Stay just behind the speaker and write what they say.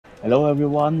Hello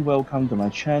everyone, welcome to my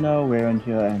channel. We're in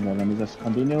here and let me just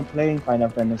continue playing Final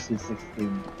Fantasy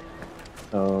XVI.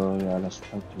 So yeah, let's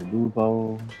try to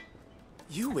Lubo.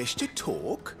 You wish to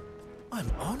talk? I'm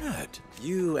honored.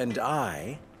 You and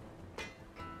I.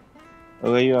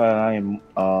 Okay, you and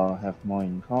I have more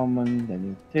in common than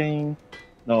you think.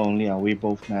 Not only are we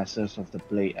both masters of the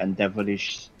blade and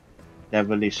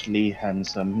devilishly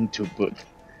handsome to boot,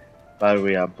 but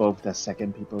we are both the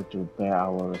second people to bear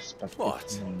our respective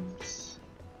What? names.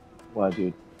 What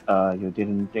you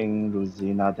didn't think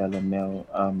Rosina Delamere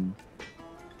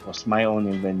was my own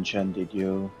invention, did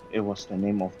you? It was the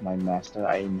name of my master.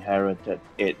 I inherited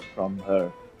it from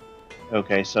her.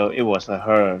 Okay, so it was a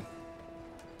her.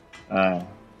 Uh,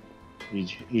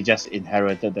 he just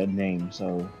inherited the name.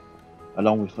 So,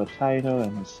 along with her title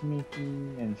and her smithy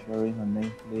and sharing her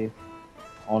nameplate,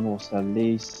 on was the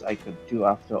least I could do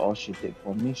after all she did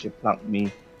for me. She plucked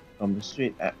me from the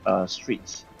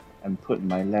streets and put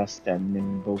my less than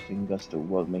nimble fingers to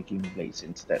work making blades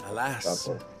instead of Alas.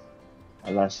 struggle.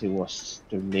 Alas, it was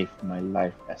to live my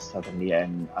life as suddenly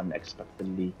and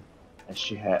unexpectedly as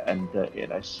she had ended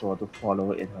it. I swore to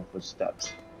follow in her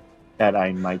footsteps, that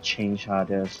I might change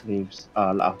others'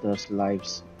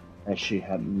 lives as she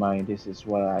had mine. This is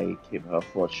why I keep her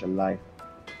forge alive,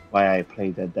 why I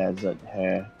play the desert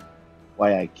hare,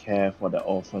 why I care for the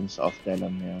orphans of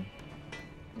Delamere.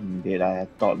 Indeed, I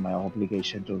had thought my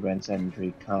obligation to Rance and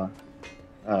Drika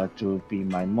to be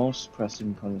my most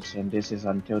pressing concern. This is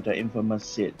until the infamous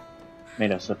Sid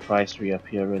made a surprise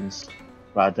reappearance,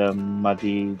 rather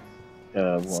muddy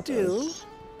the Still? waters.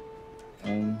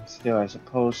 And still, I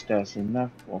suppose there's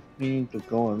enough of me to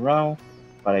go around,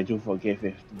 but I do forgive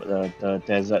if the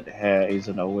desert hare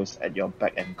isn't always at your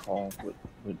beck and call,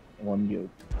 would warn you.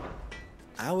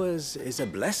 Ours is a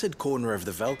blessed corner of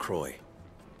the Velcroy.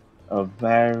 A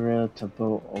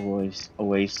veritable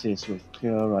oasis with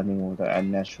clear running water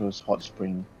and natural hot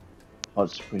springs.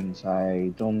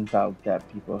 I don't doubt that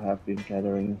people have been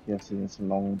gathering here since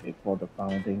long before the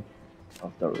founding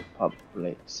of the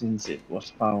Republic. Since it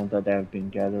was founded, there have been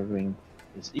gathering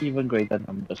in even greater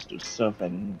numbers to serve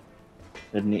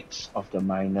the needs of the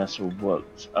miners who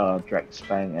worked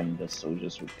Dragsbank and the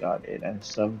soldiers who guard it, and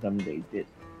serve them they did,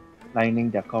 lining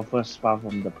their coffers far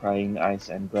from the prying eyes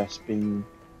and grasping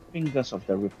fingers of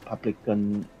the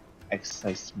Republican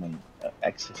excisemen.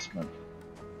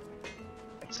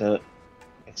 Exci-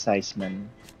 excisemen.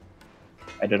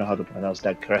 I don't know how to pronounce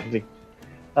that correctly.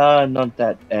 Not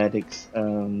that edicts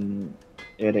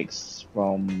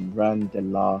from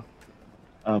Randela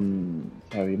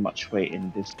carry much weight in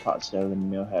this part.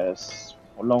 Delamere has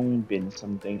long been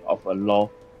something of a law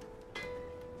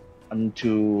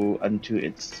unto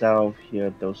itself.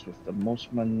 Here, those with the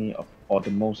most money of or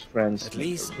the most friends At make the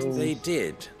least they rules.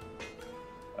 did.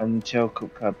 Until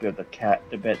Kuka built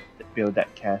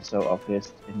that castle of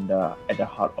his at the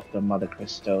heart of the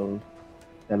Mothercrystals.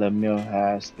 Delamere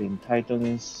has been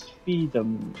Titan's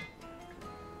freedom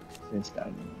since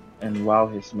then, and while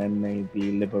his men may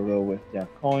be liberal with their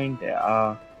coin, they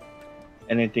are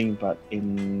anything but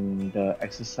in the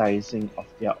exercising of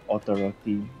their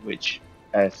authority, which,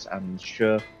 as I'm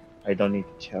sure I don't need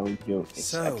to tell you, is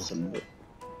So, absolute.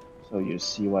 So you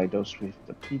see why those with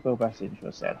the people best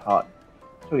interests at heart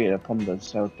took it upon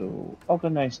themselves to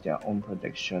organize their own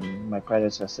protection. My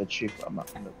predecessor, Chief Bahamut,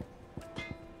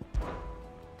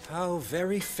 how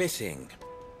very fitting.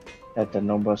 that the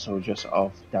noble soldiers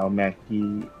of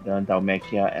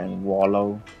Dalmatia and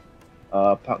Wallow,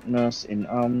 partners in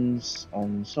arms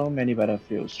on so many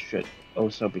battlefields, should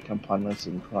also become partners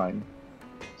in crime.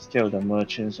 Still, the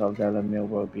merchants of Delamere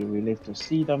will be relieved to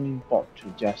see them Brought to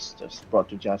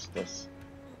justice.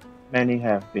 Many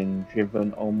have been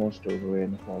driven almost to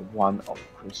ruin for want of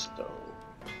crystal.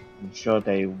 I'm sure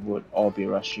they would all be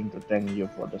rushing to thank you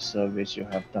for the service you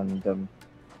have done them,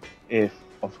 if,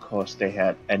 of course, they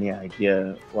had any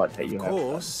idea what Of you have done.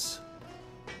 course.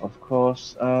 Of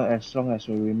course, as long as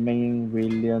we remain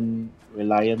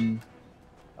reliant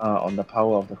on the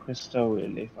power of the crystal, we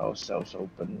leave ourselves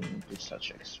open to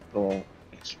such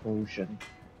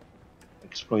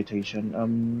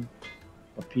exploitation.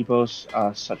 The peoples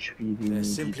are such There's feeding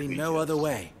simply no other creatures.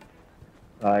 way.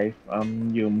 Life,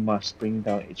 you must bring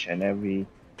down each and every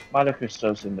mother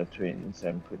crystals in the twins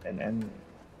and put an end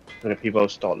to the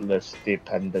people's thoughtless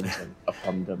dependence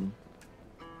upon them.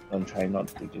 Don't try not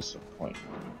to disappoint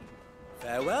me.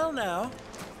 Farewell now.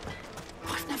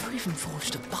 I've never even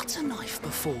forged a butter knife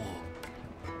before.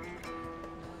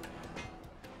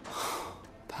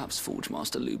 Perhaps Forge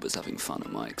Master Luba's having fun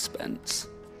at my expense.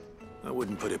 I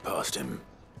wouldn't put it past him.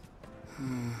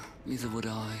 Neither would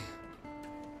I.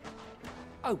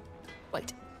 Oh,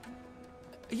 wait.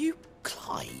 Are you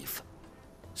Clive?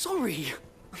 Sorry,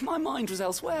 my mind was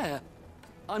elsewhere.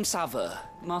 I'm Sava,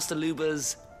 Master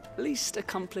Luba's least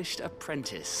accomplished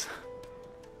apprentice.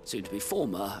 Soon to be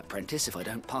former apprentice if I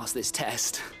don't pass this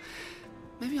test.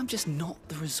 Maybe I'm just not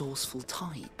the resourceful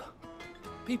type.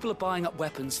 People are buying up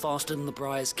weapons faster than the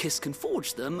Briar's Kiss can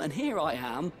forge them, and here I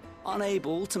am,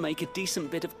 unable to make a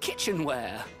decent bit of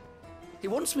kitchenware. He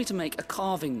wants me to make a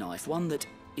carving knife, one that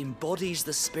embodies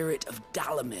the spirit of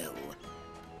Dalamil.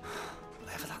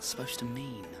 Whatever that's supposed to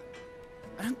mean.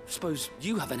 I don't suppose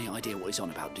you have any idea what he's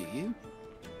on about, do you?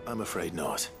 I'm afraid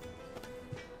not.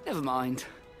 Never mind.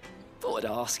 Thought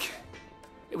I'd ask.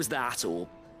 It was that or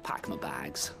pack my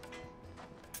bags.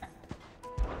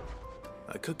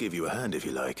 I could give you a hand if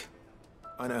you like.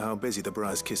 I know how busy the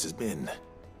Briar's Kiss has been,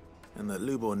 and that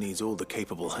Lubor needs all the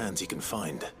capable hands he can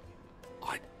find.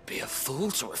 I'd be a fool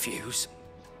to refuse.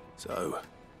 So,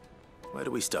 where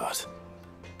do we start?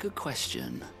 Good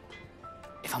question.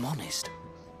 If I'm honest,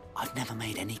 I've never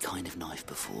made any kind of knife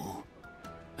before.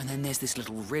 And then there's this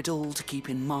little riddle to keep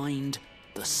in mind.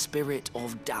 The spirit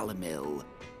of Dalamil.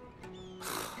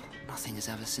 Nothing is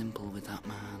ever simple with that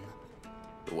man.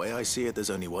 The way I see it, there's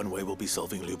only one way we'll be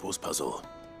solving Lubor's puzzle.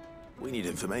 We need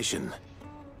information.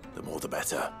 The more the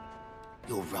better.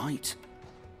 You're right.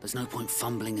 There's no point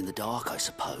fumbling in the dark, I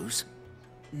suppose.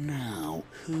 Now,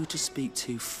 who to speak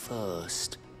to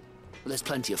first? Well, there's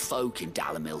plenty of folk in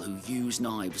Dalamil who use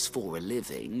knives for a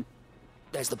living.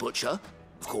 There's the butcher,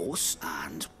 of course,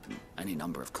 and any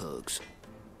number of cooks.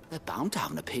 They're bound to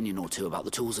have an opinion or two about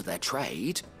the tools of their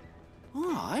trade. All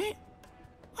right.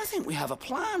 I think we have a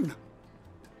plan.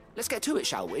 Let's get to it,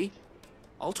 shall we?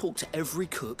 I'll talk to every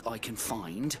cook I can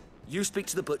find. You speak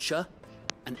to the butcher,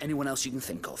 and anyone else you can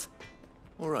think of.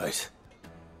 All right.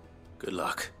 Good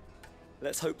luck.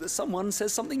 Let's hope that someone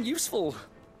says something useful.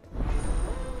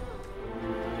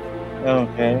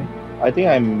 Okay. I think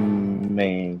I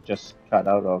may just cut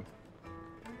out of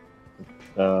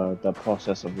the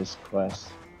process of this quest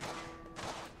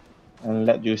and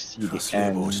let you see the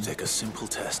end. Lubor to take a simple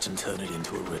test and turn it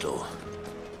into a riddle.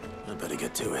 I'd better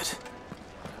get to it.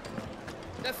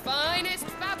 The finest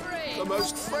fabric! The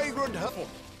most fragrant herb.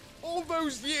 All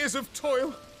those years of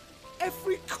toil.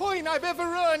 Every coin I've ever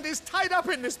earned is tied up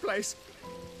in this place.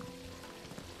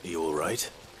 Are you all right?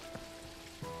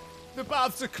 The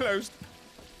baths are closed.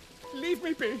 Leave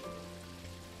me be.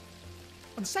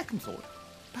 On second thought,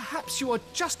 perhaps you are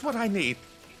just what I need.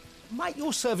 Might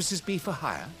your services be for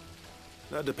hire?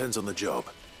 That depends on the job.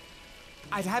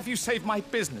 I'd have you save my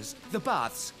business, the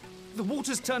baths. The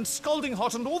water's turned scalding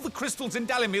hot and all the crystals in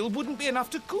Dalamil wouldn't be enough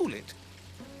to cool it.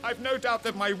 I've no doubt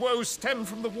that my woes stem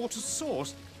from the water's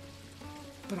source.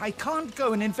 But I can't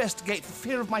go and investigate for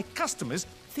fear of my customers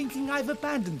thinking I've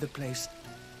abandoned the place.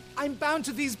 I'm bound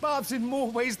to these baths in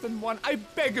more ways than one. I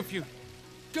beg of you.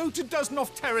 Go to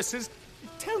Dusnoff Terraces.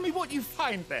 Tell me what you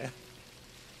find there.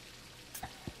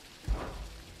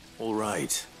 All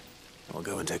right. I'll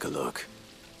go and take a look.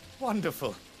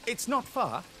 Wonderful. It's not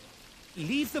far.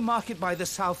 Leave the market by the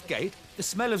south gate. The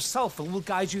smell of sulfur will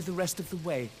guide you the rest of the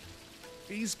way.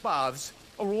 These baths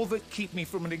are all that keep me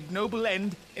from an ignoble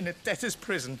end in a debtor's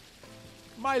prison.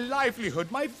 My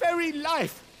livelihood, my very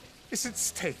life, is at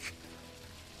stake.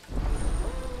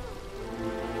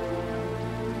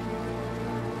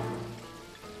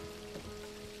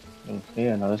 Okay,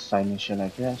 another side mission, I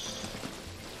guess.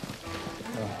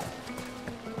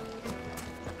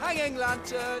 Hanging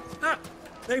lantern! Ah,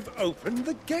 they've opened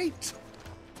the gate.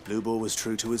 Lubor was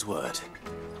true to his word.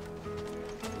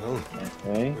 Well,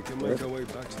 Okay, we can make our way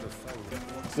back to the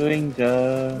Fang. doing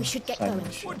the We should get side going.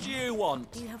 mission. What do you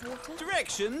want? Do you have water?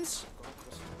 Directions?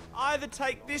 Either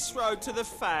take this road to the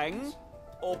Fang,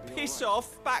 or piss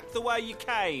off back the way you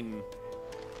came.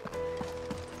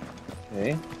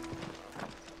 Okay.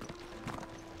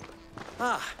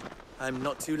 Ah, I'm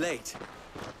not too late.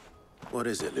 What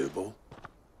is it, Lubor?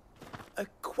 A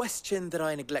question that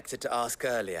I neglected to ask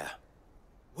earlier.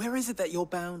 Where is it that you're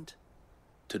bound?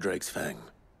 To Drake's Fang.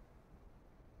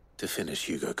 To finish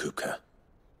Hugo Kupka.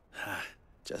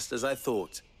 Just as I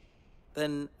thought.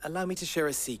 Then allow me to share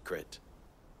a secret.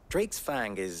 Drake's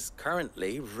Fang is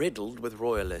currently riddled with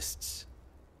royalists.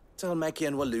 Talmeki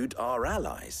and Walud are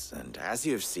allies, and as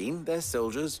you've seen, their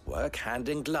soldiers work hand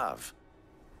in glove.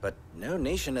 But no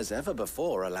nation has ever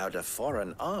before allowed a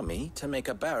foreign army to make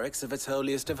a barracks of its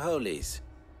holiest of holies.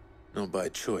 Not by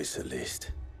choice, at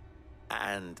least.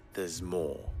 And there's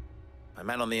more. My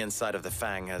man on the inside of the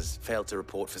Fang has failed to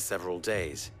report for several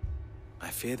days. I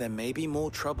fear there may be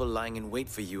more trouble lying in wait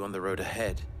for you on the road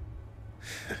ahead.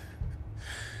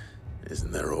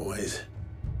 Isn't there always?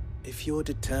 If you're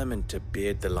determined to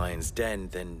beard the lion's den,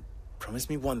 then promise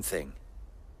me one thing.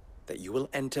 That you will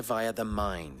enter via the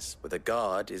mines, where the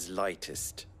guard is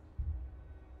lightest.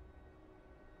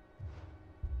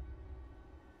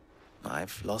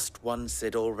 I've lost one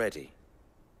Cid already.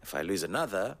 If I lose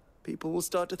another, people will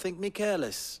start to think me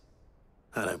careless.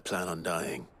 I don't plan on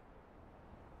dying.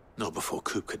 Not before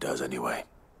Kupka does, anyway.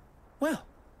 Well,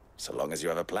 so long as you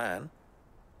have a plan.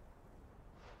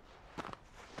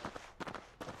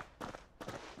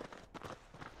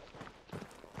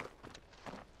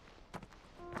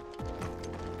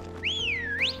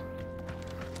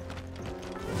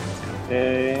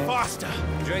 Okay. Faster!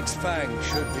 Drake's Fang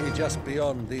should be just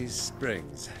beyond these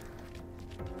springs.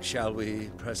 Shall we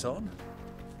press on?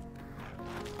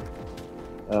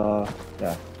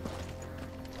 Yeah.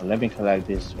 Well, let me collect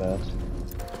this first.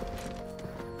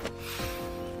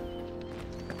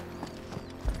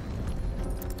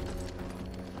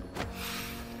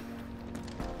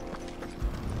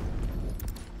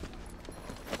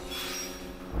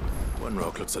 One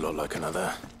rock looks a lot like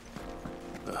another.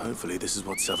 But hopefully this is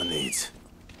what Southern needs.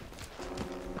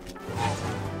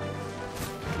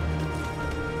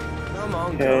 Come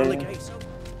on, Okay. girl, the gate's open.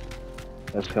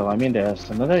 Let's go. I mean, there's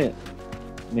another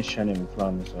mission in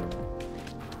front, so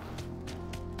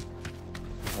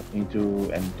I need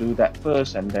to do that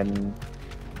first, and then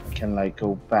I can like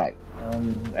go back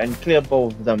and clear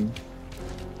both of them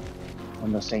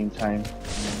on the same time.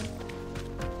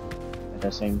 At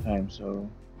the same time, so.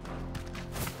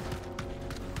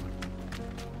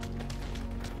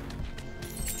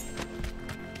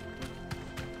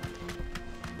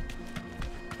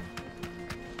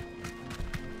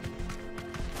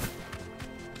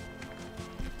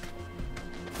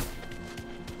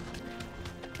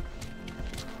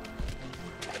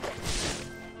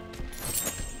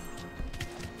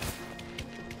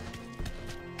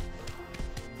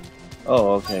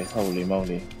 Oh, okay. Holy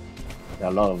moly. There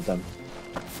are a lot of them.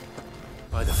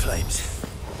 By the flames.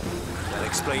 That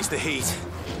explains the heat.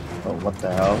 Oh, what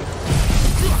the hell?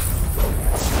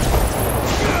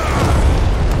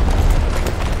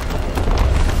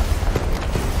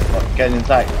 Oh, get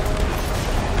inside.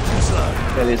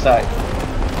 Get inside.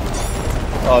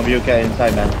 All of you get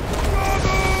inside, man.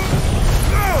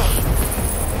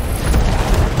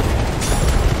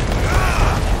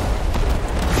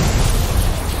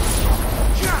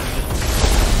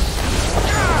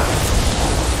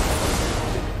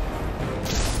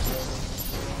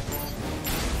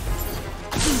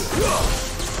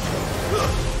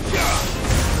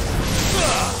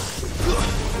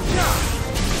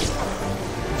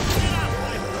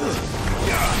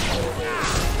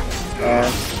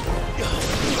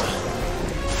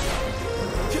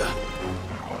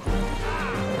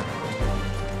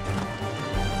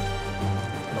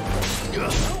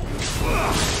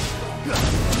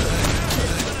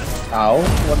 Ow,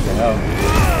 what the hell?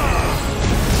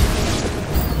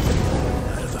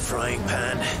 Out of the frying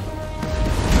pan.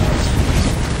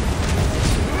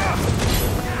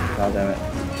 God damn it.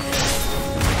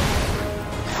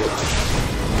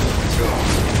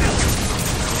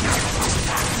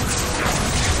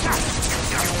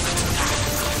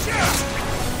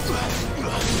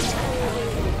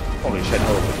 Holy shit,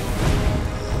 holy.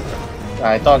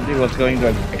 I thought it was going to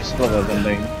explode or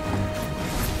something.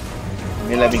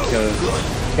 Let me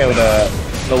kill the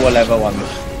lower level one.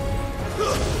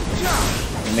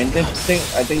 I mean,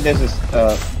 I think this is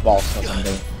a boss or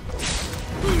something.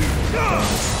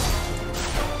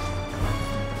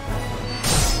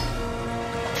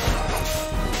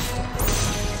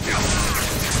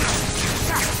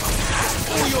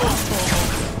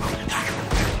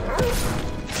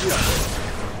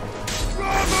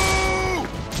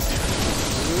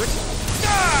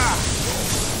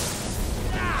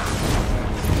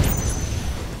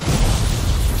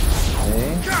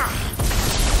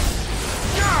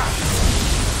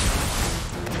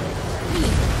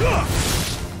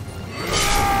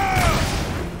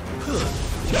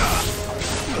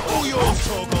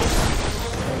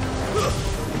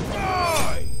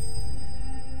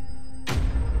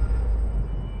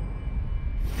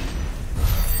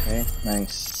 Okay,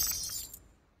 nice.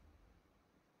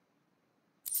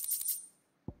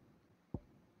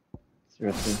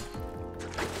 Seriously.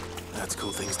 Let's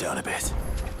cool things down a bit.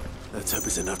 Let's hope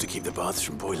it's enough to keep the baths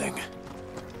from boiling.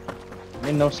 I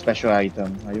mean, no special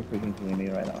item. Are you freaking kidding me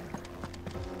right now?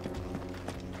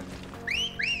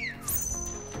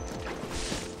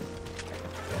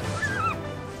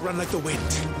 Run like the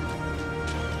wind.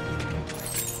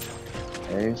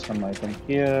 Okay, some item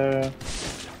here.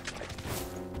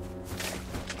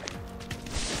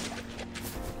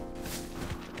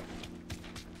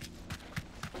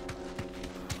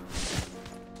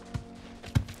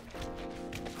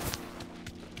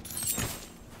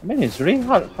 I mean, it's really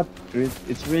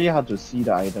it's really hard to see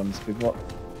the items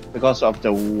because of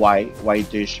the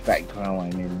whitish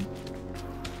background. I mean,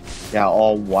 they are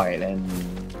all white and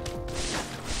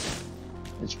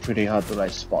it's pretty hard to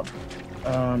like spot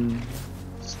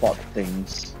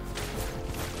things.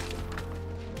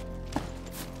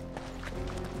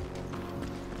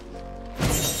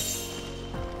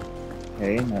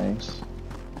 Okay, nice.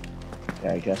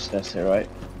 Yeah, I guess that's it, right?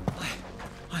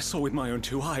 I saw with my own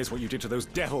 2 eyes what you did to those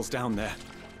devils down there,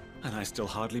 and I still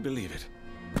hardly believe it.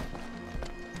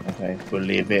 Okay,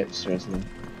 believe it, seriously.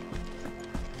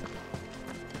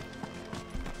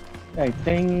 I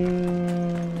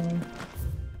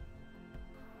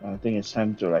think it's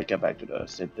time to like get back to the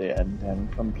city and then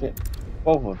complete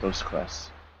both of those quests.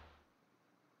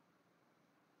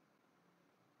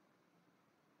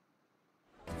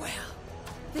 Well,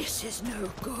 this is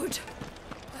no good.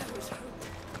 I was hoping.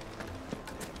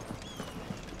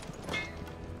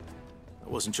 I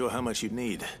wasn't sure how much you'd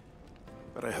need,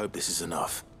 but I hope this is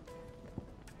enough.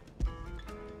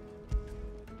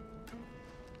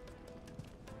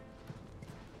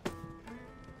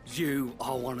 You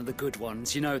are one of the good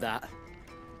ones, you know that.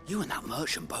 You and that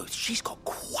merchant both, she's got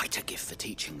quite a gift for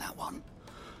teaching that one.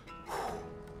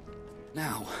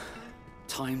 Now,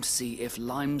 time to see if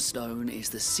limestone is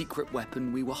the secret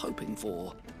weapon we were hoping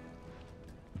for.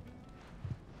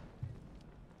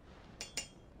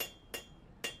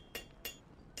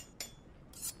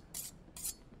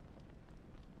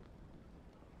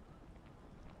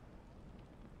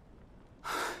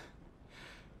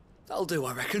 That'll do,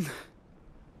 I reckon.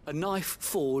 A knife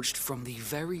forged from the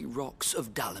very rocks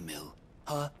of Dalimil.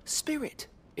 Her spirit,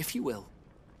 if you will.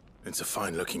 It's a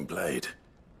fine-looking blade.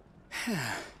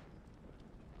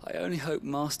 I only hope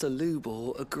Master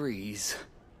Lubor agrees.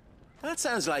 That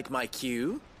sounds like my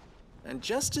cue. And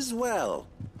just as well.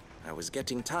 I was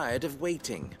getting tired of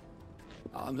waiting.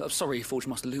 I'm sorry, Forge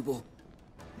Master Lubor.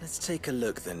 Let's take a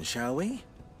look then, shall we?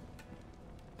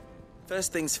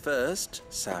 First things first,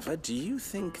 Sava, do you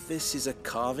think this is a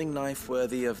carving knife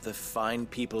worthy of the fine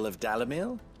people of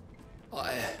Dalimil?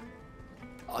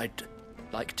 I'd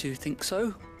like to think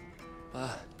so.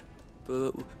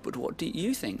 But what do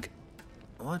you think?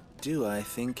 What do I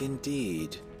think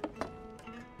indeed?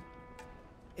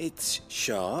 It's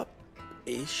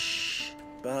sharp-ish,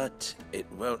 but it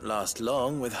won't last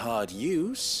long with hard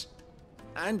use.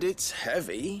 And it's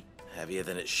heavy, heavier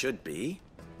than it should be.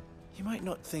 You might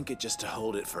not think it just to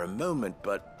hold it for a moment,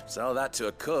 but sell that to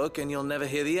a cook and you'll never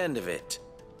hear the end of it.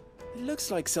 It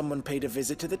looks like someone paid a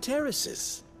visit to the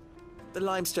terraces. The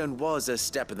limestone was a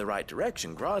step in the right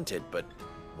direction, granted, but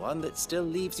one that still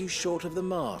leaves you short of the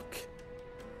mark.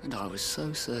 And I was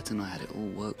so certain I had it all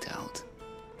worked out.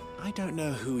 I don't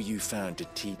know who you found to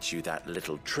teach you that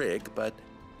little trick, but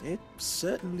it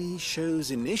certainly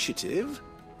shows initiative.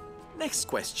 Next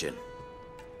question.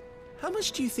 How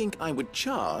much do you think I would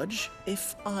charge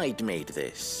if I'd made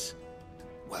this?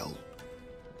 Well,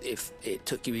 if it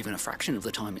took you even a fraction of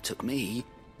the time it took me,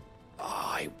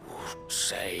 I would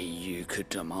say you could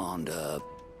demand a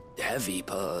heavy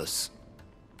purse.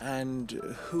 And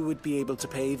who would be able to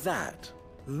pay that?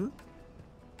 The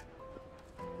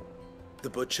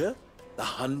butcher? The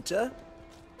hunter?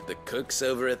 The cooks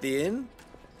over at the inn?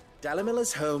 Dalimil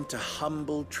is home to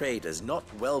humble traders, not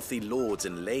wealthy lords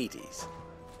and ladies.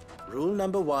 Rule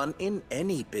number 1 in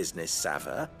any business,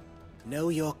 Sava, know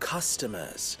your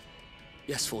customers.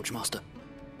 Yes, Forge Master.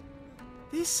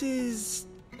 This is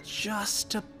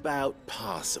just about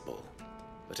passable.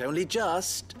 But only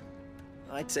just.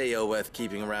 I'd say you're worth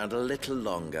keeping around a little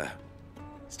longer.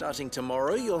 Starting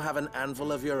tomorrow, you'll have an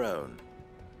anvil of your own.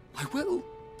 I will.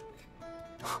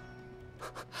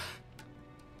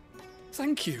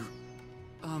 Thank you.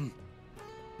 I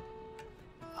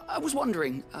was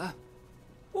wondering,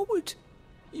 what would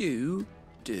you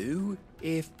do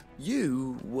if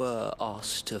you were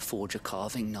asked to forge a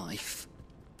carving knife?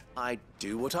 I'd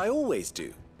do what I always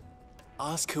do.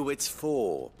 Ask who it's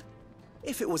for.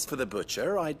 If it was for the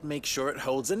butcher, I'd make sure it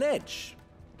holds an edge.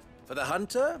 For the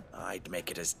hunter, I'd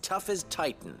make it as tough as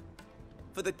Titan.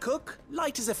 For the cook,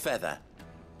 light as a feather.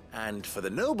 And for the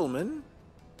nobleman,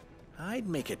 I'd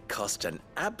make it cost an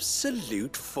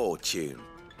absolute fortune.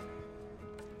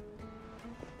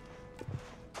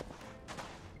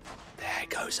 There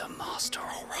goes a master,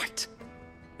 all right.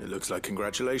 It looks like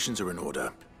congratulations are in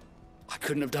order. I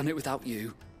couldn't have done it without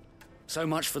you. So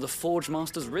much for the Forge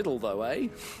Master's riddle, though, eh?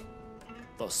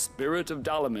 The spirit of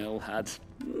Dalimil had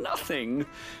nothing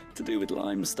to do with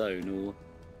limestone or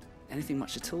anything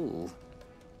much at all.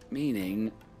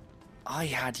 Meaning, I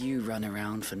had you run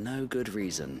around for no good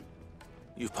reason.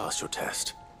 You've passed your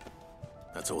test.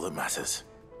 That's all that matters.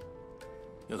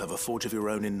 You'll have a forge of your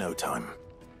own in no time.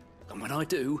 And when I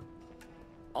do,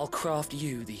 I'll craft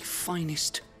you the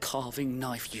finest carving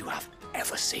knife you have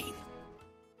ever seen.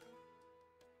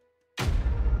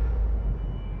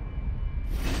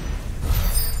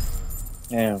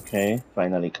 Yeah, okay.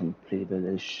 Finally completed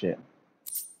this shit.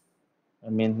 I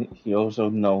mean, he also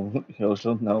know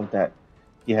that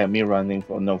he had me running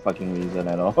for no fucking reason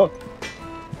at all.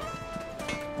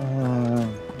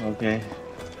 Okay.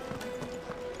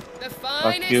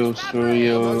 Fuck you, screw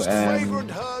you,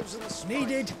 and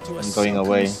I'm going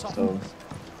away. So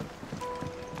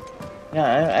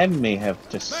yeah, I may have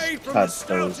just cut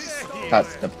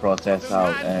the process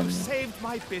out, and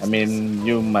I mean,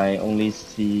 you might only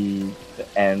see the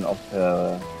end of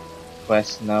the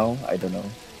quest now. I don't know.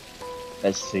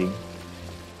 Let's see.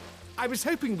 I was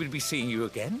hoping we'd be seeing you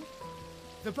again.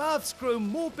 The baths grow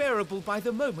more bearable by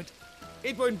the moment.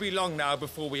 It won't be long now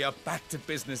before we are back to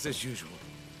business as usual.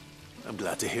 I'm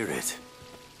glad to hear it.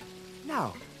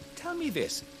 Now, tell me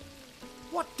this.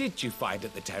 What did you find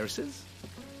at the terraces?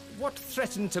 What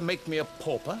threatened to make me a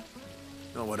pauper?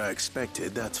 Not what I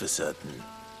expected, that's for certain.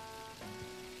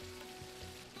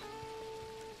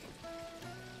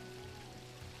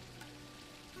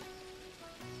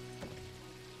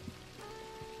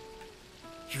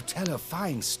 You tell a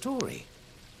fine story.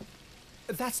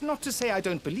 That's not to say I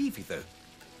don't believe you, though.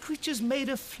 Creatures made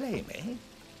of flame, eh?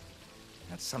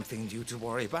 That's something new to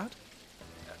worry about.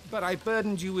 But I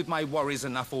burdened you with my worries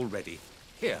enough already.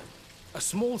 Here, a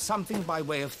small something by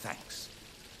way of thanks.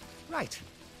 Right.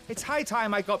 It's high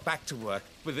time I got back to work.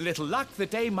 With a little luck, the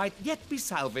day might yet be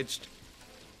salvaged.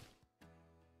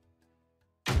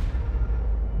 I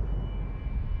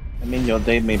mean, your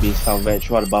day may be salvaged.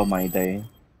 What about my day?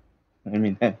 I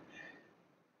mean, okay.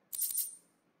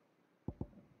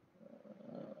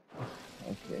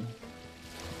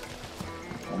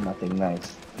 Oh, nothing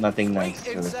nice. Nothing nice.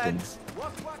 Everything.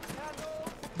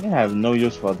 Yeah, I have no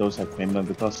use for those equipment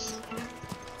because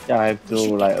yeah, I have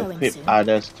to like equip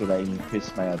others to like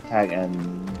increase my attack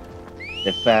and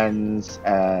defense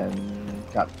and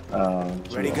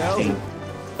ready go.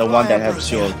 The one that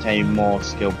helps you obtain more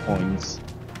skill points.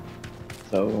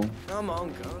 So Come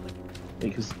on, girl.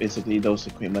 because basically those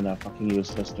equipment are fucking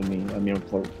useless to me. I mean,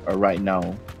 for right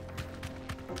now.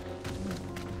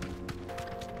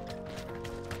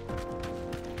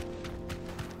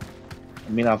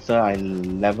 I mean, after I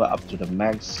level up to the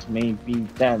max, maybe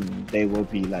then they will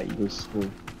be like useful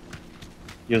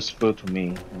to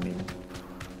me. I mean,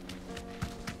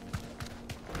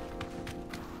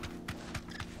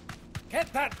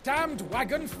 get that damned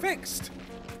wagon fixed!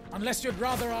 Unless you'd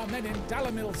rather our men in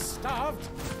Dalimil starved.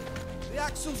 The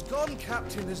axle's gone,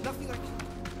 Captain. There's nothing I can...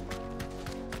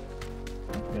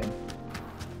 okay.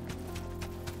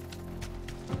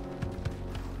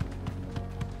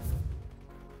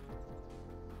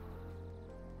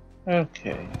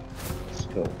 Okay, let's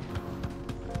go.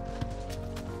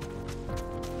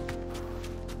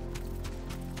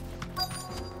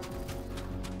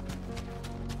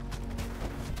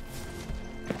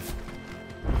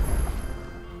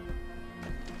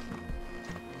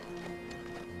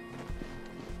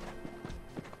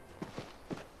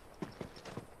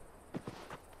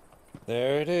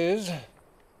 There it is.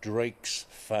 Drake's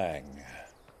Fang.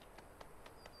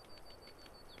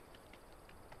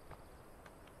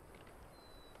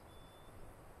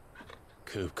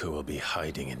 Kupka will be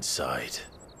hiding inside.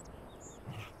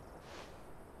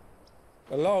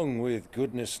 Along with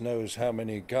goodness knows how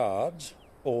many guards,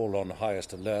 all on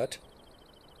highest alert.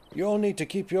 You'll need to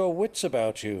keep your wits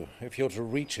about you if you're to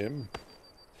reach him.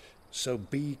 So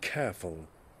be careful.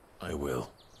 I will,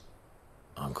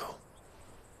 Uncle.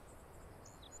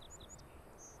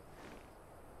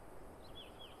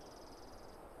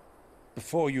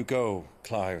 Before you go,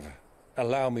 Clive,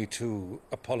 allow me to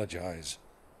apologize.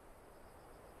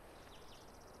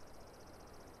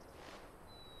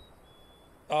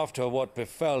 After what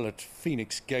befell at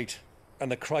Phoenix Gate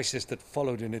and the crisis that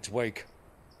followed in its wake,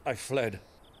 I fled.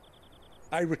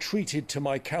 I retreated to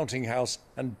my counting house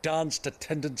and danced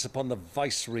attendance upon the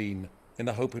vicereine in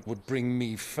the hope it would bring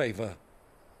me favor.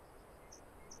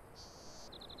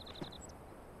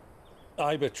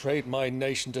 I betrayed my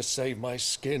nation to save my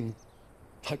skin,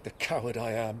 like the coward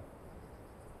I am.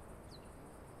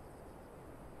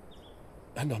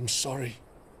 And I'm sorry.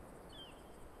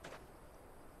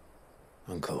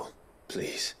 Uncle,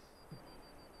 please.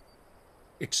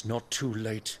 It's not too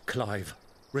late, Clive.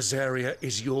 Rosaria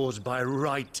is yours by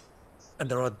right, and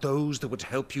there are those that would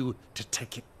help you to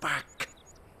take it back.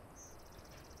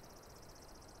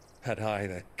 Had I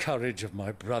the courage of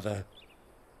my brother,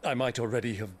 I might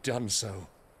already have done so.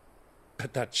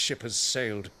 But that ship has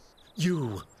sailed,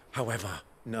 You, however...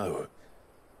 No.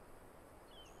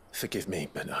 Forgive me,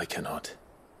 but I cannot.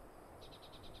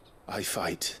 I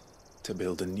fight to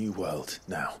build a new world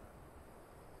now.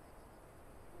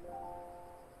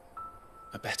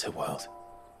 A better world.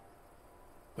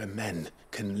 Where men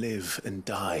can live and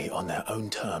die on their own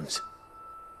terms.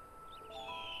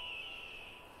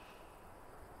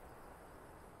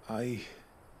 I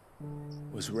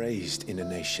was raised in a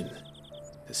nation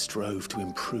that strove to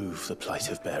improve the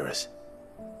plight of bearers.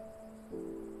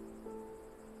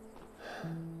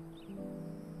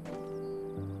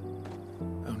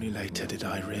 Only later did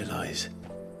I realize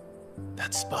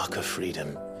that spark of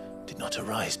freedom did not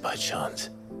arise by chance,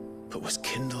 but was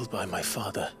kindled by my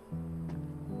father.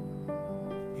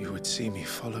 You would see me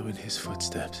follow in his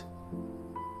footsteps.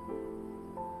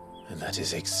 And that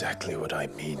is exactly what I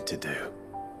mean to do.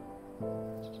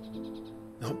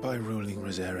 Not by ruling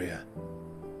Rosaria,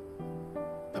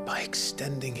 but by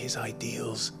extending his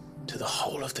ideals to the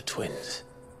whole of the twins.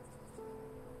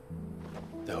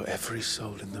 Though every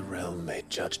soul in the realm may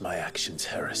judge my actions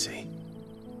heresy,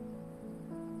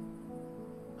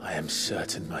 I am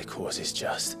certain my cause is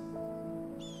just.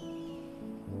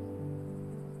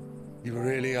 You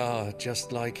really are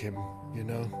just like him, you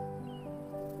know?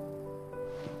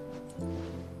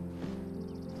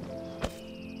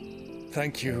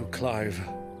 Thank you, Clive,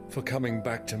 for coming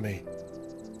back to me.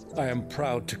 I am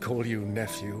proud to call you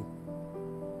nephew.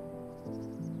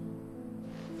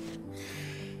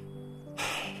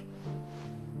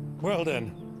 Well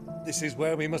then, this is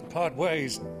where we must part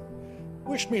ways.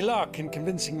 Wish me luck in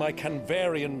convincing my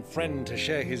Canvarian friend to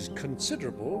share his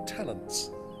considerable talents.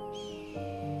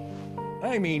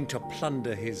 I mean to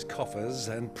plunder his coffers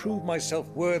and prove myself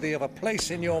worthy of a place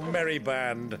in your merry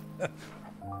band.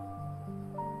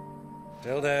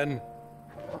 Till then,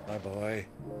 my boy.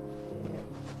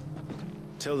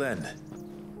 Till then,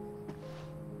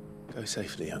 go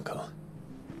safely, Uncle.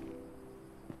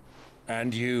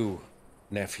 And you,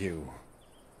 nephew.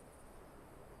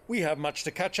 We have much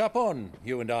to catch up on,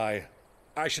 you and I.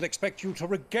 I shall expect you to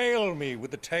regale me with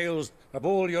the tales of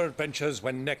all your adventures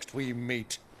when next we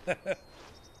meet.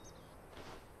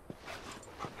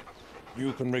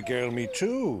 You can regale me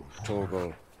too,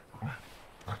 Torgal.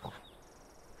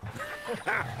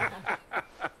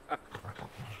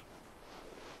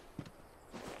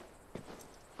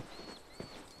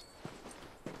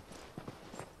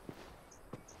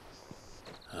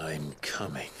 I'm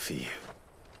coming for you,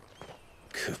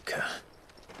 Kupka.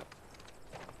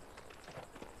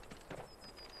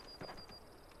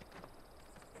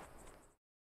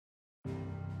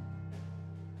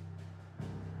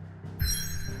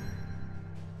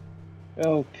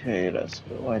 Okay, let's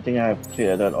go. I think I've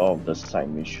cleared out all of the side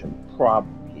mission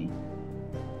probably.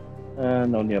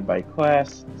 No nearby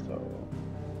quest, so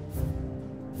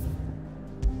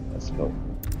let's go.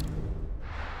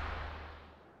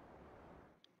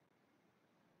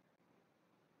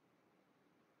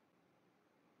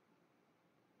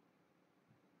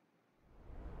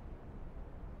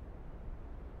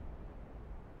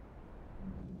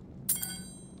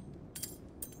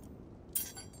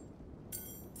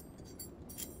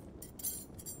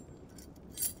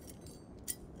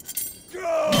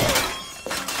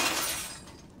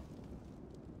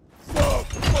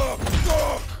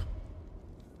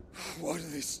 What are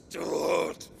they still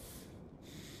at?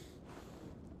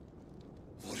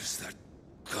 What has that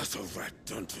gutter rat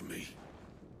done to me?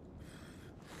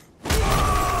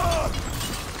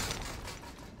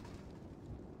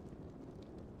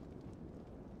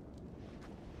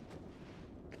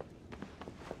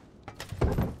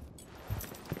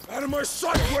 Out of my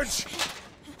sight, witch!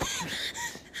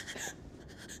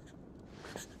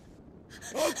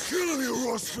 I'll kill you,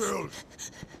 Rosfield!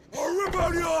 I'll rip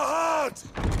out your heart!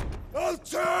 I'll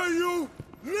tear you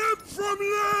limb from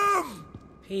limb!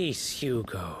 Peace,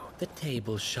 Hugo. The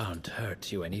table shan't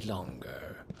hurt you any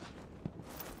longer.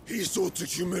 He sought to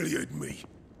humiliate me.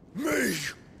 Me!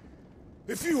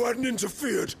 If you hadn't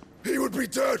interfered, he would be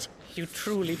dead! You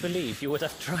truly believe you would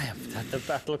have triumphed had the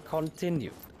battle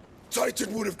continued?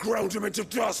 Titan would have ground him into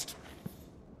dust!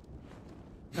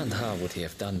 And how would he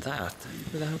have done that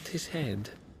without his head?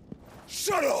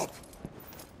 Shut up!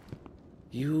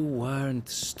 You weren't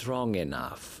strong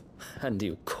enough, and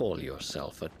you call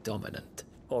yourself a dominant.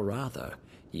 Or rather,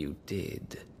 you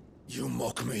did. You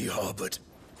mock me, Harbert.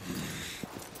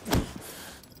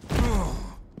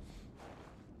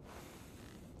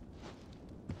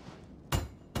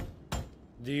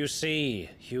 Do you see,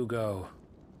 Hugo?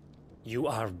 You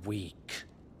are weak.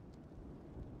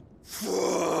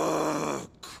 Fuck!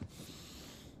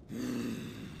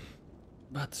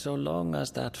 But But so long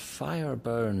as that fire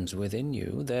burns within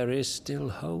you, there is still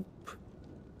hope.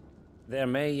 There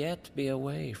may yet be a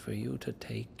way for you to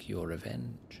take your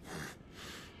revenge.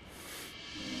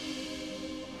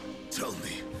 Tell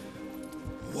me,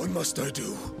 what must I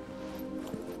do?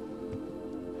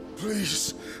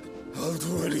 Please, I'll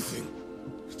do anything.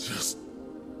 Just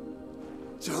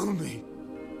tell me.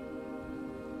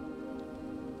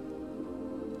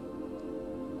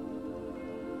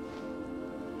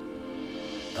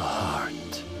 The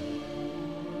heart.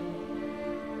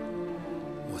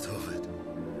 What of it?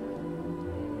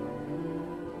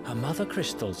 A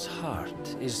Mothercrystal's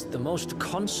heart is the most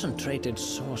concentrated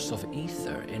source of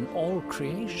ether in all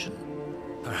creation.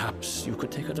 Perhaps you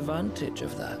could take advantage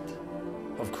of that.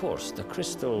 Of course, the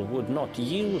crystal would not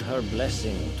yield her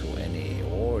blessing to any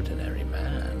ordinary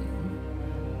man.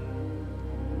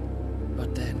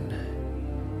 But then,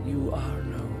 you are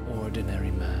no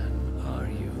ordinary man, are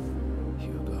you,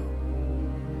 Hugo?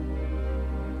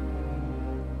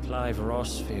 Clive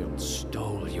Rosfield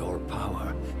stole your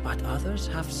power, but others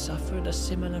have suffered a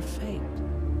similar fate,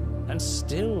 and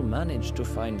still managed to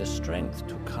find the strength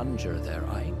to conjure their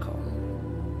Eikon.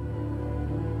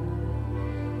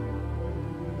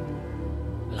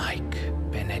 Like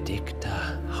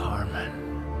Benedicta Harmon.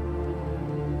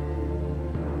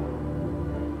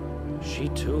 She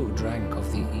too drank of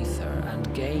the ether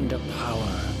and gained a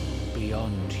power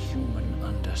beyond human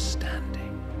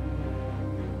understanding.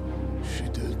 She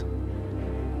did.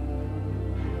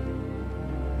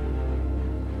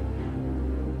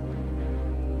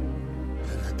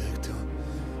 Benedicta.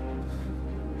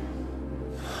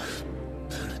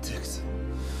 Benedict.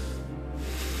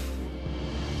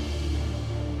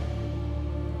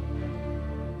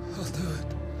 I'll do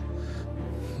it.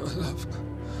 My love.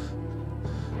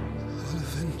 I'll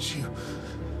avenge you.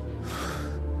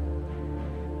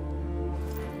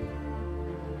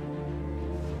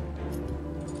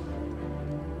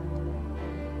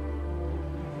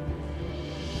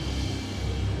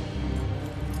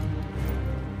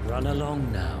 Run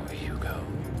along now, Hugo.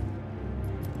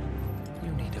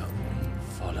 You need only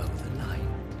follow the light.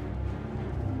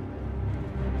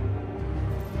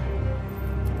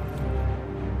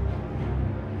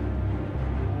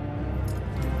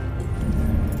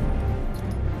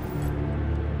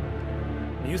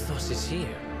 MYTHOS is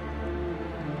here.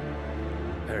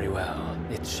 Very well,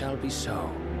 it shall be so.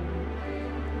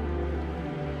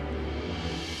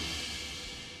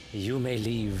 You may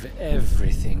leave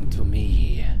everything to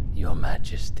me, Your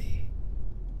Majesty.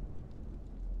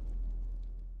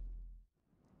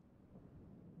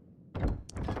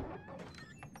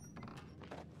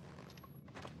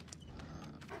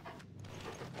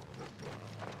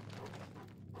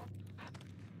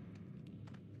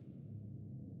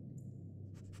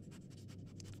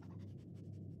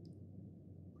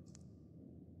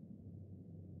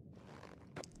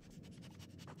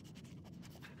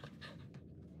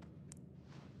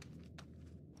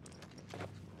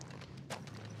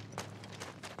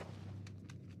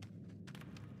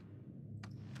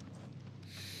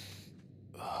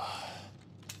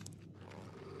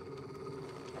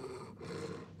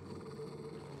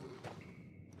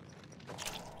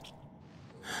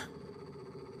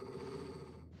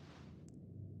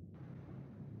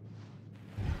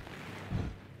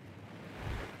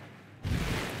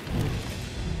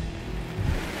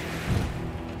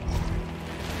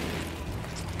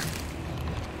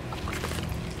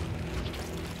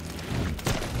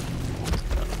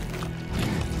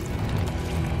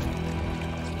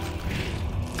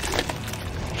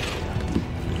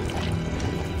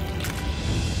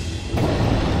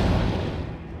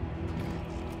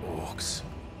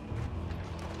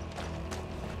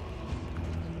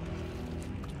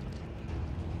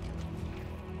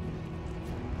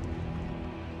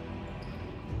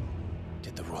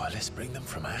 Bring them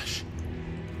from Ash?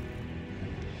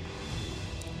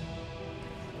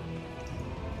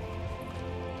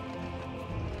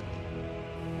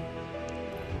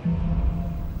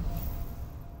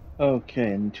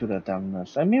 Okay, into the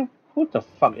darkness. I mean, who the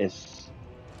fuck is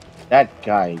that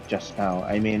guy just now?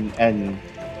 I mean, and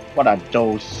what are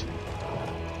those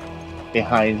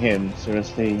behind him?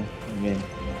 Seriously? I mean...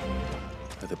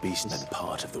 Are the beastmen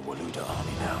part of the Waluda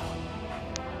army now?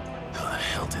 How the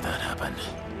hell did that happen?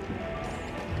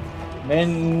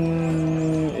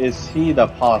 Man, is he the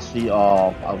posse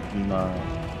of Altima?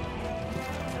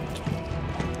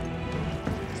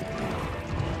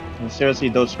 And seriously,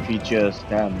 those creatures,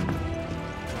 damn.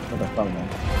 What the fuck, man?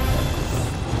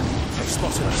 They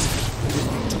spotted us.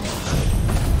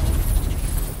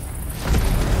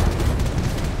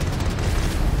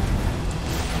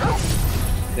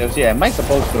 Seriously, am I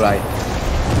supposed to, like,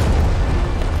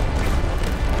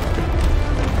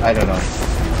 I don't know.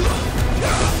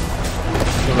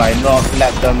 To like not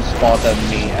let them spot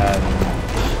me and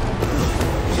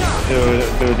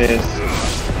do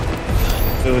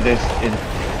this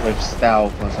with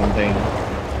stealth or something.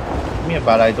 Yeah,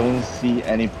 but I don't see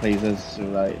any places to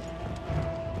like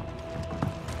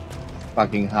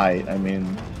fucking hide. I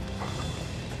mean,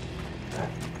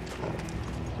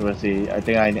 seriously, I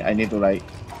think I need to like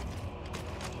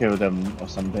kill them or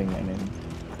something. I mean,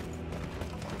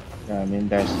 yeah, I mean,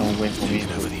 there's no way for me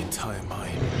to over the entire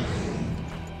mine.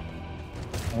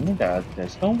 I mean,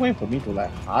 there's no way for me to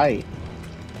like hide.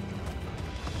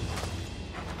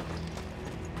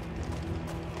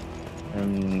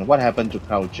 And what happened to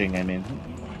crouching? I mean.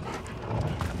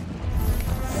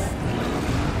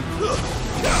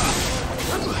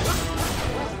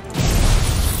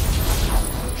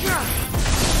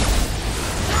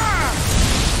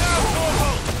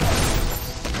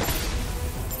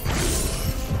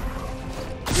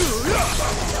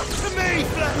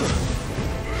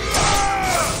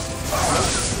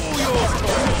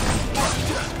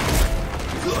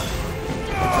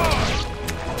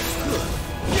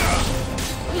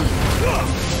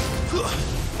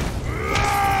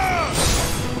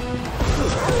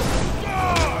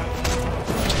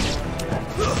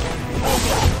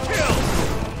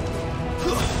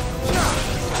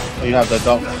 You have the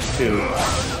dog too.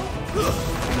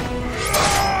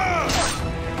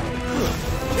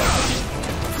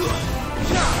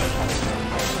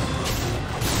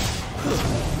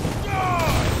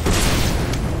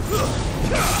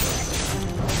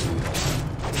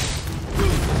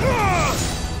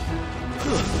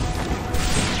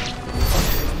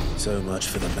 So much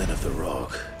for the men of the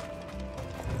rock.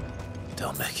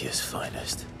 Dhalmekia's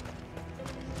finest.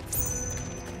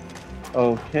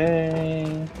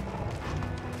 Okay.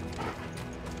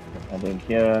 Nothing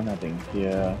here, nothing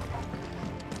here.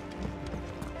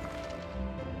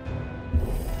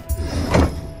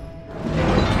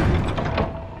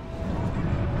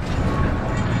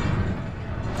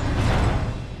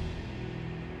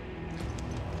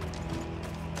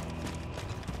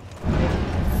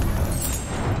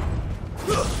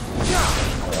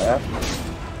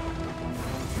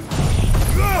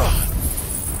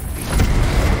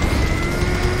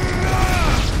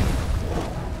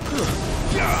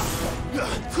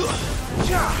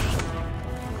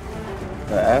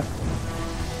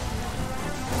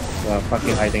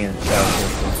 Hiding in cells.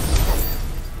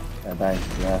 Yeah, nice.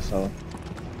 Yeah, so.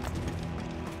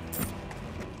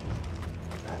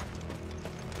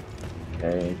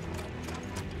 Okay.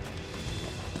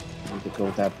 Need to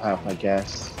go that path, I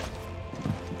guess.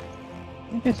 I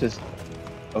think this is.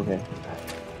 Okay.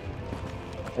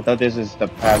 I thought this is the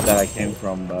path that I came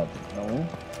from, but no.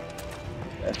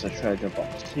 There's a treasure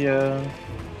box here.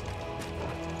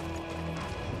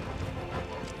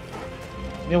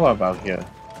 Yeah, what about here?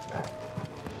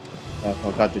 I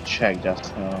forgot to check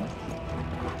just now.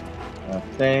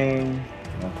 Nothing.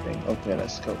 Nothing. Okay,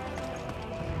 let's go.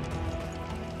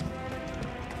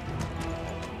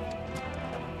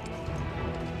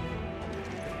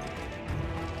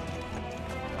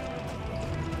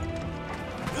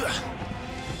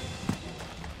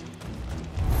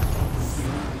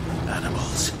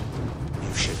 Animals,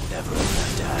 you should never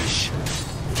have dash.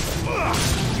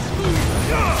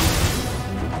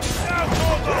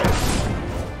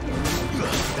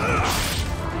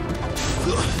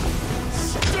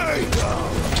 Stay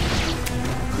down!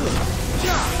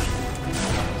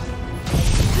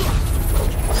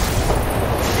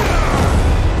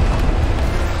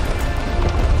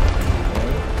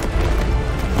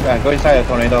 Yeah, go inside the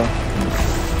tornado.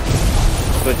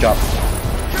 Good job.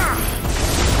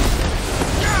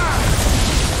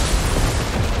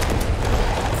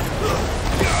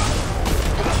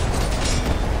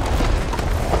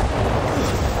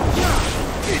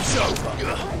 It's over!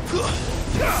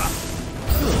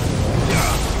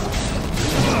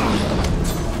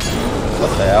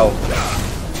 What the hell?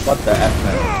 What the F,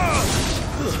 man?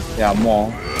 There are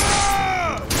more.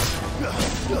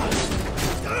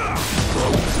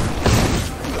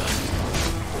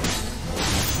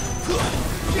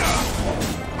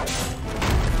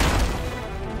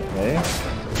 Okay.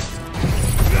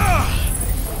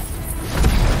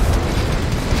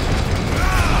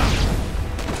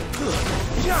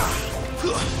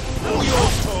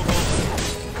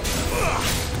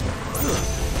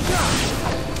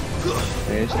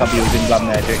 Okay, stop using blood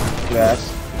magic, yes.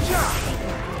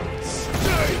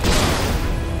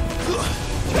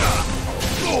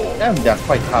 Damn, they're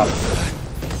quite tough.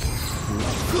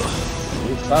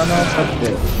 You son of a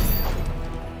bitch.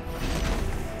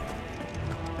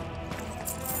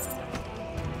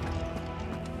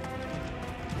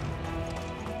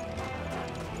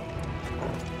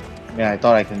 Yeah, I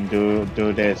thought I can do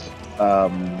this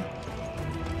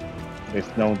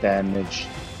with no damage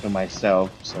to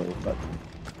myself. So, but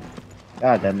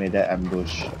god damn it, that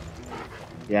ambush.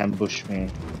 He ambushed me.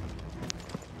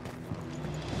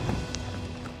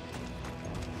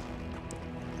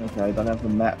 Okay, I don't have a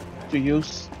map to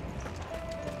use.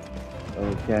 So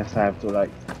I guess I have to like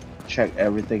check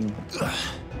everything.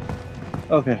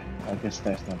 Okay, I guess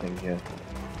there's nothing here.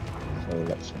 So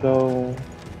let's go.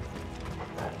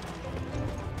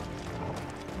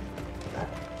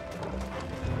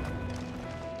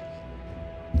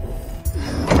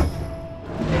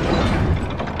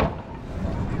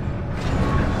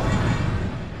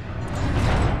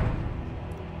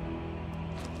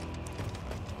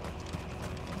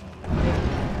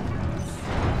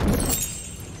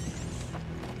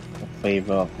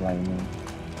 Favor of lightning.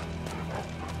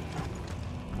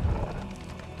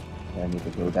 I need to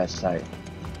go that side.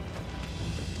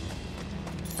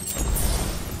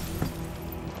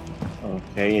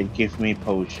 Okay, it gives me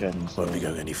potions. So won't be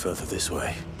going any further this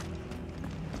way.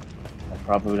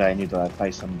 Probably I need to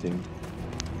fight something.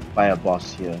 Fight a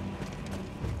boss here.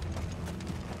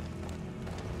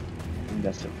 I think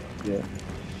that's it. Yeah.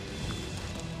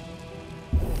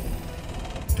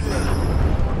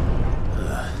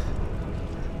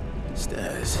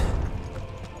 Stairs.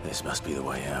 This must be the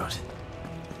way out.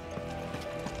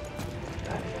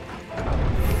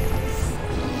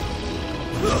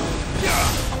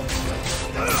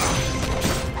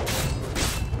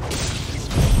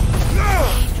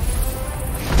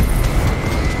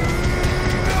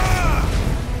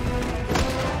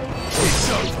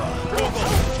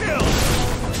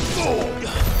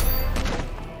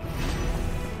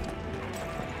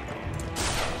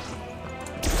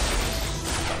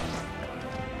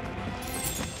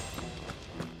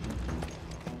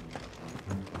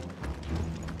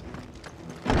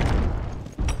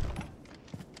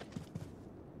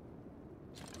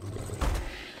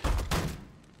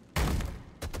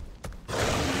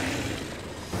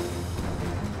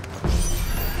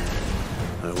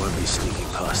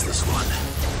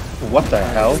 What the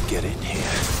hell? Get in here.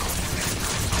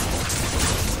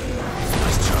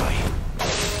 Nice try.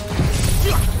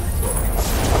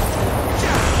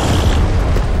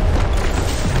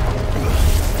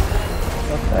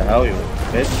 What the hell, you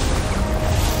bitch?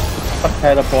 Stop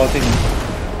teleporting.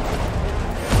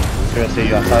 Seriously,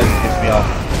 you are starting to piss me off.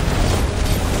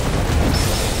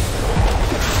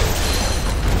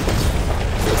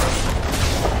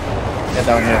 Get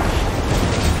down here.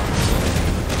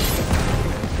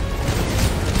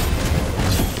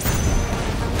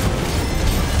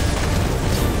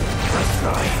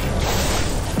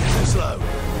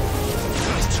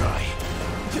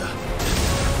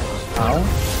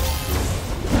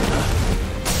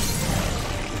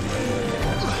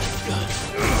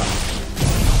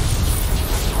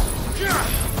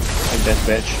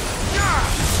 Bitch.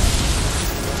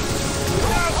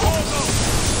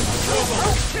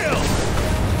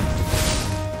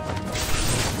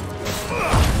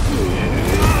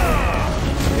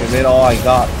 Give it all I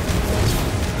got.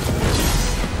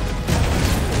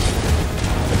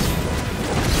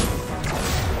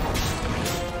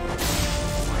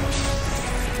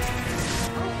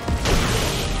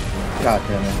 God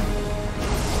damn it.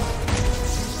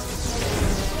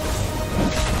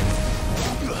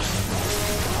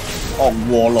 Oh,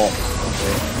 warlock.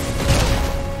 Okay.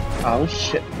 Oh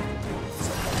shit.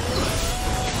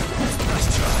 Nice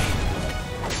try.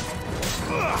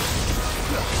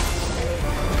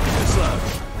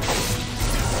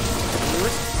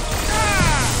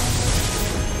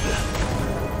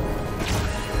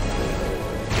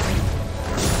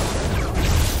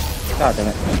 God damn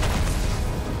it.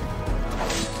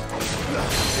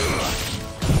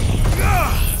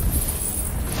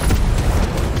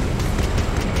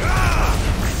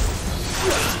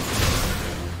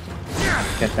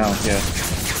 Get down here.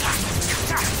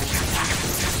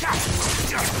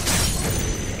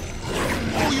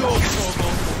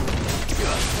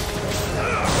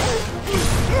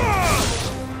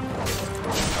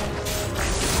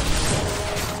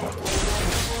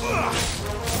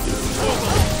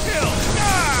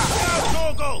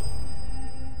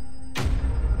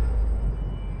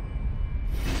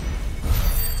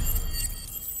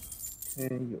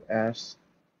 Okay, you ass.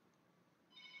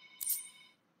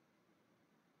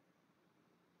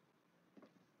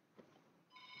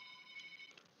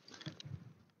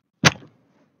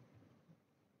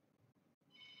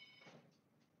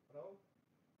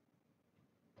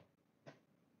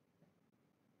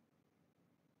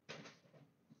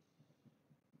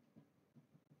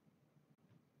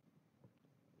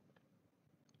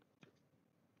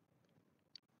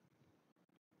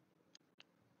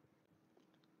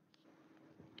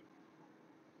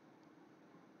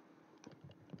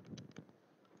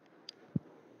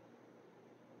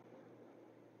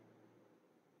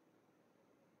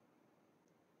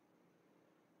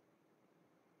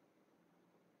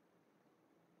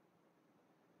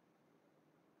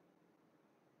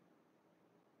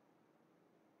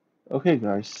 Okay,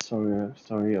 guys,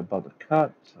 sorry about the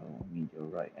cut. So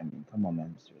meteorite. I mean, come on,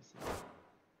 man, seriously.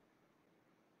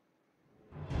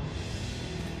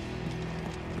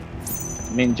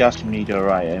 I mean, just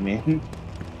meteorite. I mean,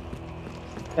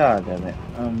 god damn it.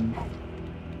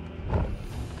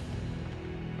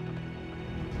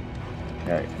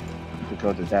 Okay, to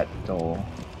go to that door.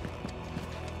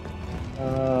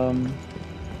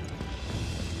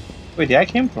 Wait, did I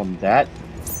came from that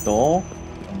door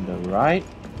on the right?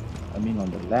 I mean,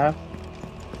 on the left.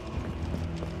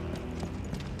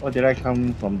 Or did I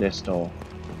come from this door?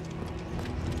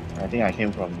 I think I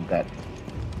came from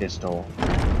this door.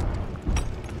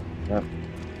 Yep.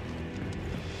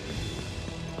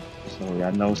 So there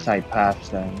are no side paths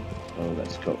then. So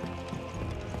let's go.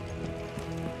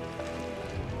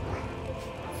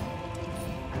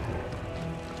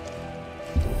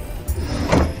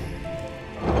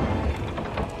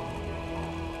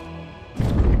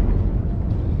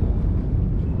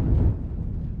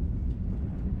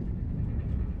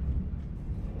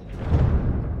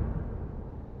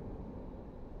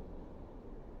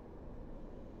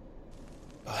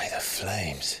 By the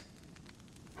flames.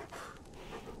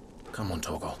 Come on,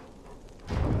 Torgal.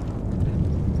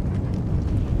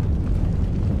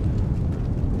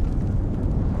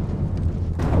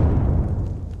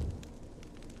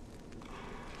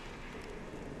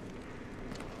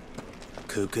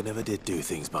 Kuka never did do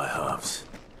things by halves.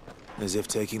 As if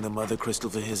taking the Mother Crystal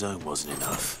for his own wasn't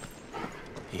enough.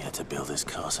 He had to build his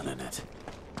castle in it.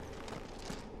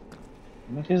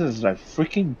 This is like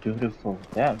freaking beautiful.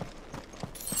 Damn.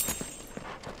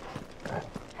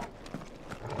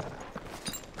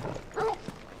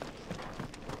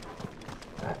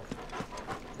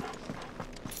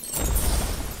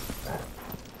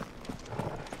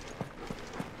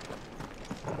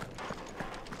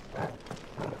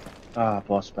 Ah,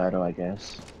 boss battle, I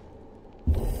guess.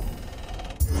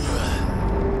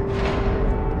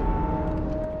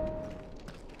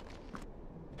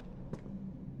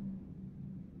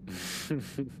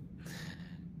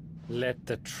 Let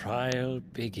the trial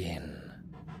begin.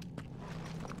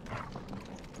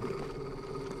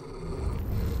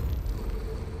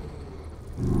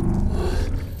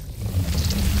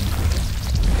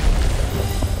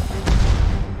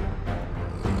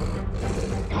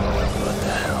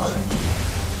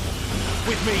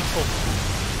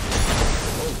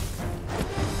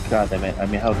 God damn it, I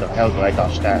mean, how the hell do I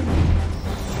dodge that?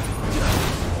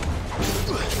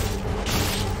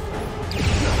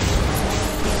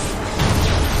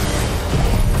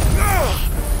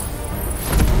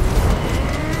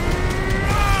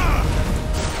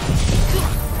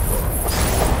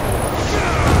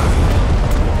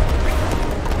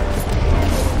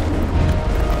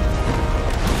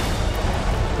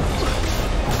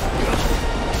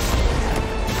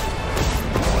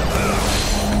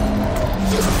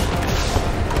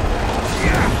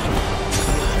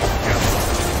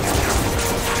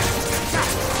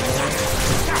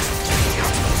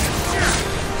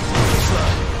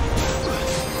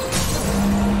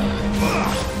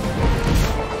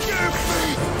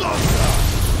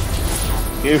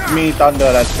 Give me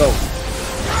thunder, let's go.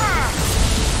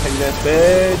 Take this,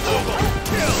 bitch.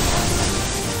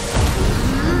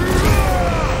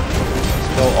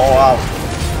 Let's go all out.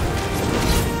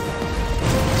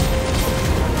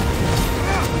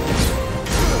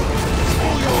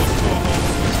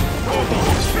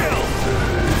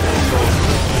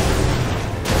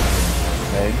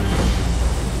 Okay.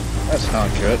 That's not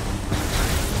good.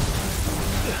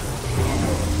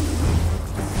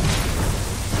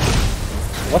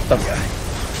 What the fuck?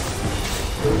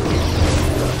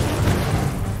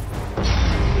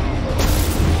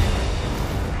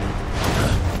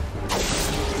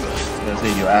 Let's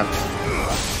see you after.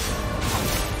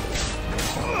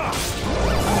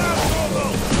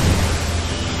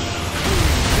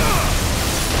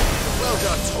 Well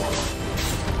done, Torgal.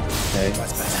 Okay.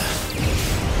 That's better.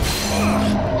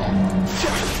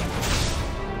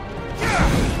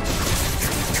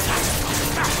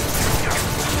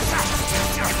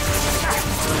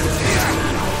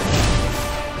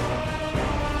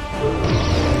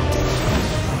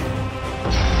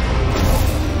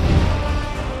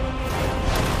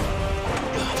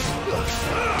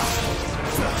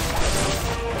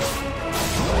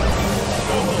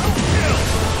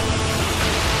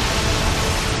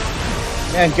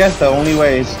 Yeah, I guess the only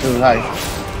way is to like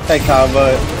take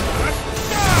cover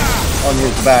on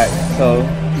his back, so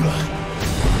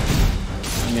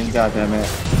I mean, god damn it.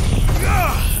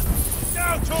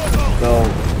 So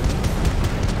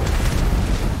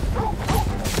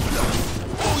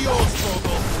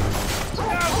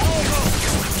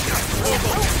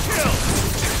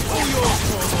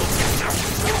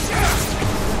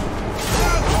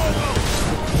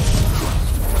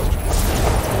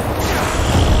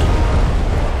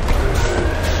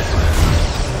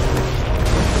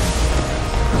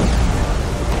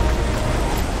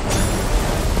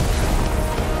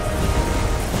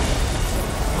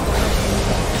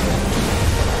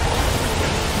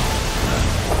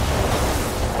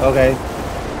Okay.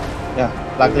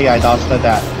 Yeah, luckily I dodged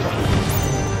that.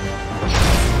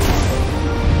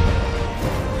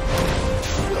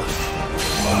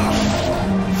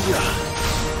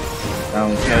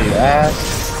 Don't kill your ass.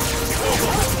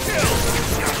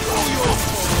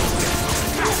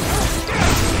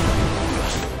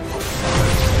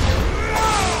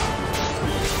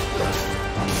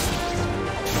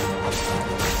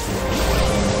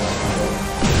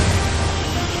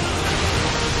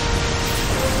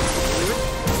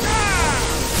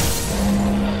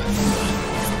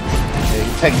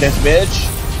 Take this, bitch.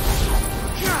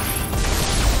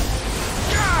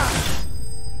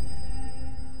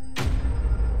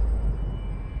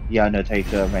 The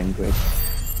Undertaker Vanguard.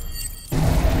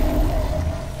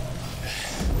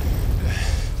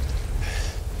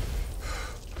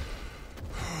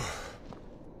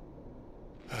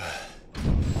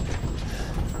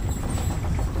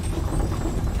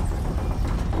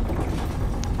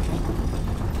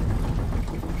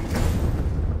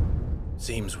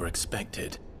 Seems we're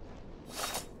expected.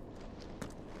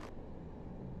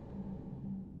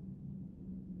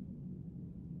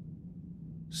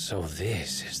 So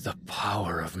this is the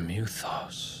power of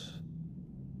MYTHOS.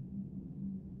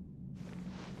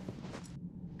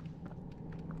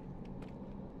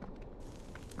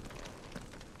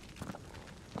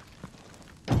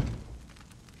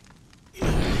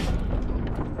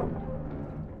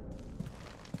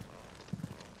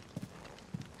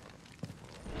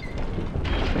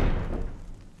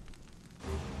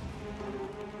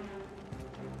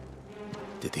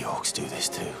 Did the orcs do this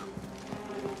too?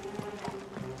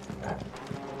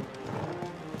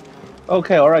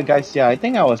 Okay, alright guys, yeah, I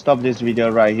think I will stop this video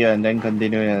right here and then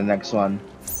continue in the next one.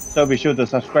 So be sure to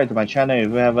subscribe to my channel if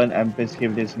you haven't, and please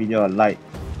give this video a like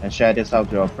and share this out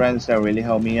to your friends. That really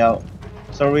help me out.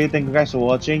 So really thank you guys for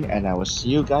watching, and I will see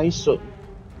you guys soon.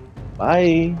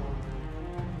 Bye!